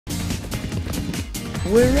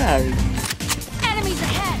Where are you? Enemies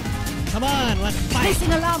ahead! Come on, let's fight!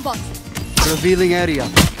 Placing alarm bot! Revealing area.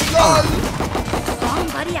 Bomb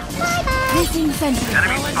buddy out! Placing sentry!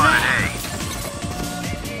 Enemy spotted A.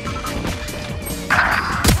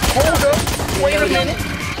 Hold up! Wait a minute!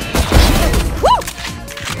 Woo!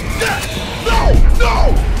 No!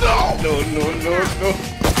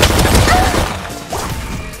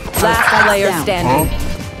 Last player standing.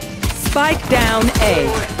 Spike down A.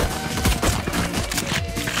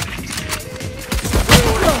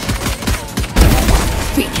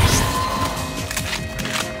 Finished!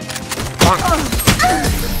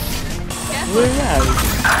 Where are you?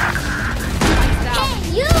 Hey,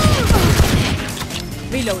 you!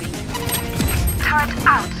 Reloading. Turret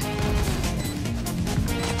out.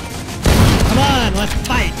 Come on, let's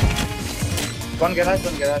fight! One garage.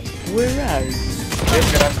 Where are you? Wait,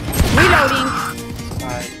 garage. Reloading.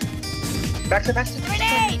 Back से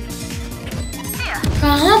Grenade!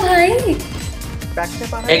 कहाँ भाई? back से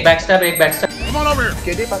पाना एक backstab Come on over here!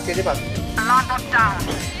 KD pass Alarm bot down.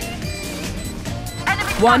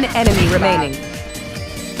 One enemy remaining.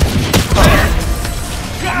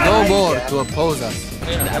 No more to oppose us.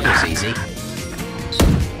 That was easy.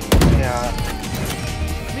 यार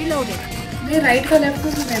Reloading! मैं right का left को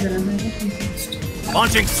सुना इधर मैं confused.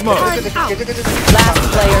 Launching smoke! Last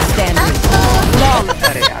player standing. Long.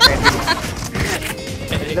 अरे यार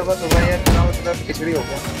इधर बस हुआ यार ना मतलब खिचड़ी हो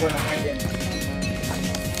गया तो ना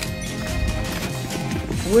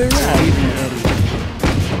Where are you?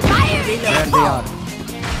 Fire! There they are.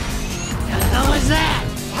 What was that?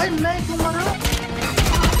 भाई मैं क्यों मरा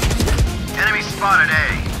Enemy spotted A.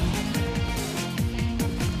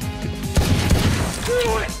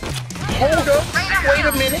 hold up wait a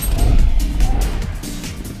minute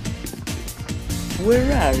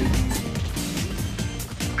Where are you?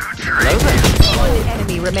 One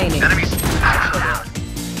enemy remaining. Enemy spotted down.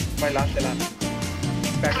 my last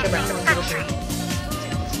back से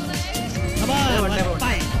Come on, let's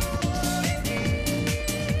fight!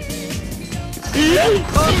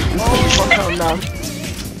 Oh no.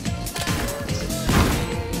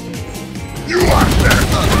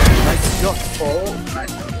 Nice shot.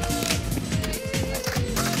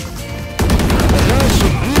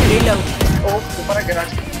 Reload. ऊपर है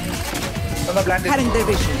garage मतलब blind Cutting their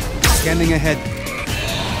vision. Scanning ahead.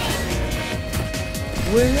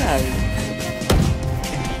 Where are you?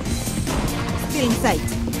 Still in sight.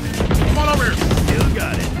 Come on over here! Still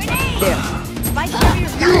got it! There. Spike carrier!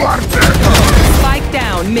 Spike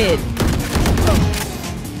down mid.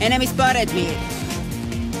 Enemy spotted mid.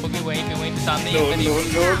 Okay वहीं पे सामने no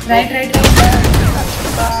Right.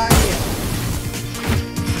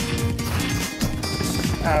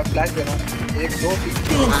 flash देना 1 2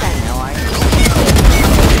 Still in sight.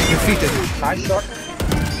 Defeated. nice shot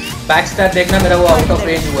backstab देखना मेरा वो out of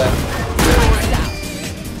range हुआ है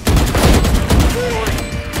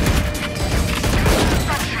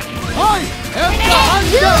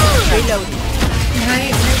Reload. भाई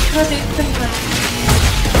right का देखते हैं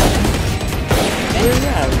Where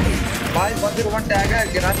are you? भाई 101 टैग है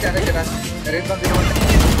garage क्या है garage red 101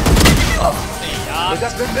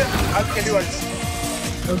 just bring this I'll kill you once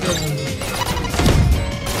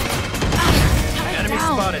Enemy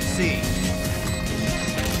spotted C.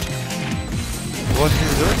 What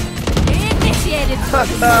is it? Initiated!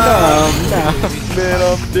 Man,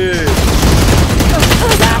 I'm dead.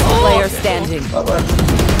 Last player standing.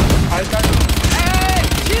 I'll start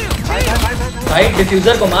भाई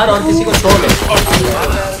diffuser को मार और किसी को छोड़ ले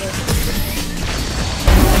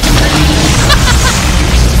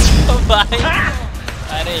भाई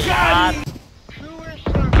अरे यार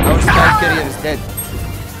Our spike carrier is dead.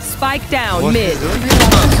 Spike down What mid. is it?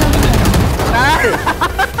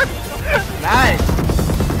 nice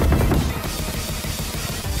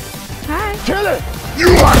Hi. kill it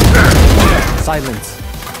Silence.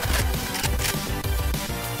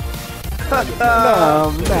 Man,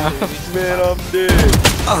 I'm dead.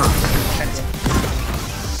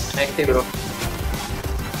 Active bro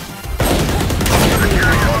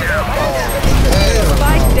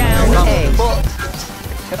Spike down A.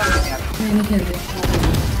 नहीं खेल रहे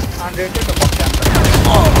 100 to the box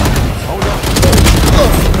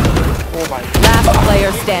oh my Last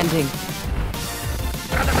player standing.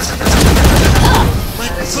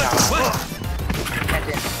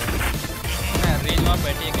 Range में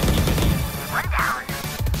बैठी है कहीं पे नहीं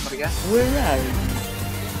मर गया Where are you?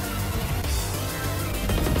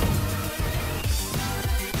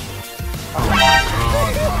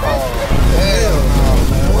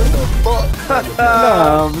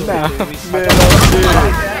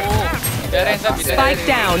 इधर है सब इधर Spike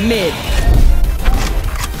down mid.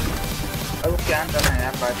 स्कैन करना है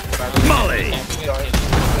यार बात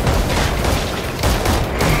Molly!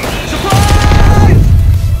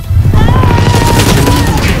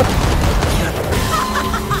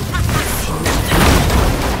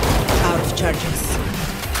 Out of charges.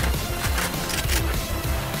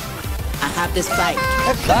 I have this fight.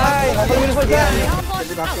 Never get this.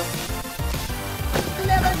 You'll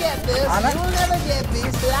never get this. La la la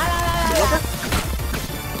la.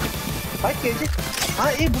 भाई केजी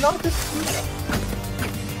हाँ ये बुलाओ तो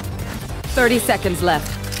 30 seconds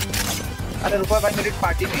left. अरे रुको भाई मेरी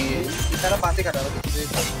पार्टी नहीं है इतना बातें कर रहा हूँ किसी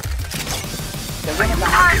से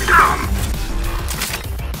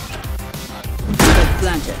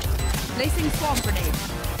Planted. Placing swarm grenade.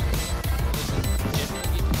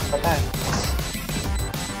 पता है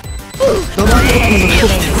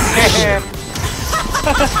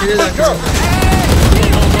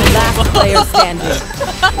Last player standing.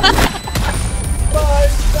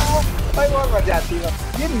 भाई बहुत मजा आती है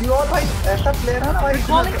ये न्यूयॉर्क भाई ऐसा प्लेयर है ना भाई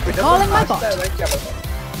Calling my bot. भाई क्या बताऊं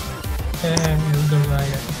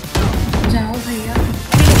जाओ भैया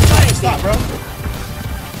Stop, bro.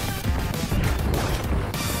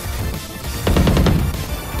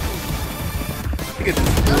 Look at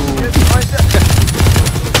this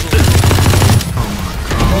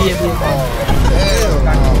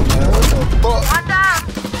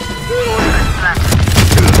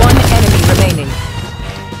One enemy remaining.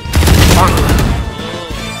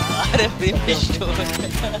 अरे फिनिश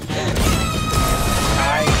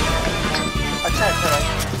अच्छा अच्छा भाई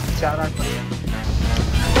 4 8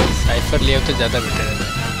 साइफर ले तो ज्यादा बेटर है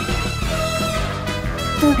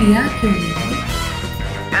तो रिया क्यों नहीं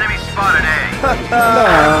Enemy spotted A.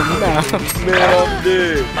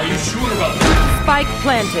 Spike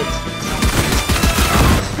planted.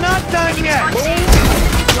 Not done yet.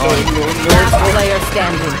 Last player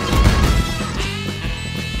standing.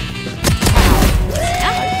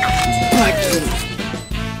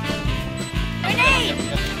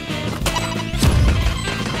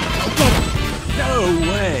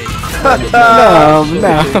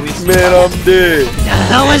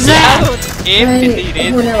 How was that? M कितनी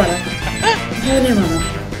रेस होने वाला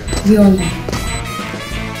we all know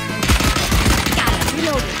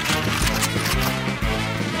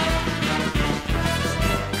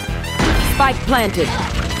Spike planted.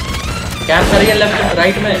 क्या कर रही है लेफ्ट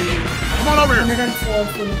राइट में 104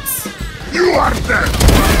 bullets. You are dead!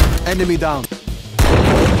 Enemy down.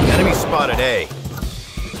 Enemy spotted A.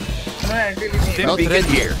 मैं entry नहीं Dim Not beacon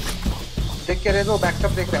ready. here. देख के रहे तो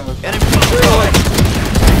बैकअप देख रहे हैं Enemy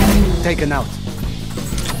Taken out.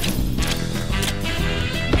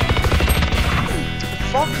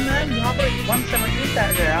 Fuck man यहां पर 170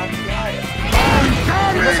 टैग है यार क्या है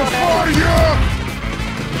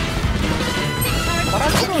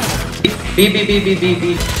B B B B B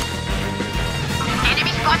B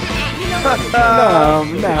Enemy spotted A.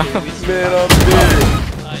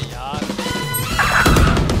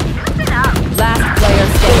 Last player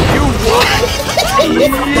standing.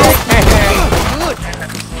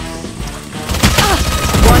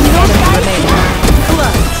 One enemy remaining.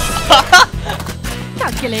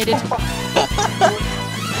 Calculated.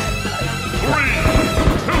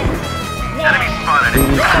 Enemy spotted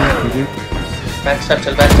A. Back step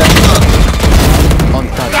चल back step On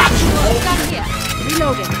target. Gun here.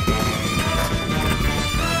 Reloading.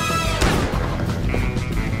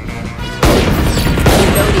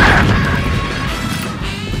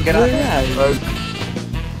 get out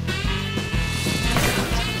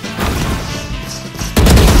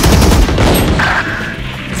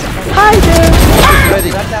Hi there.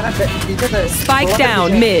 Ready. पीछे से Spike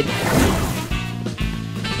down mid.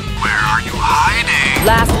 Where are you hiding?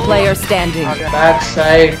 Last player standing. Back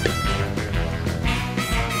side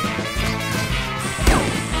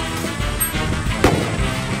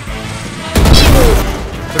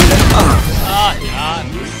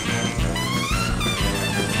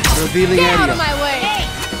Revealing Get out area. of my way.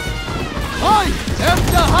 I am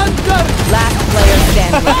the hunter. Last player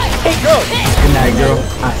standing.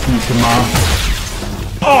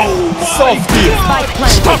 Soft deal! Spike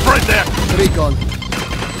planted. Stop right there! 3 gone.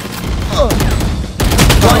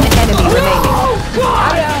 One enemy remaining.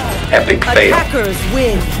 Epic fail! Attackers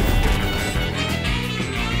win.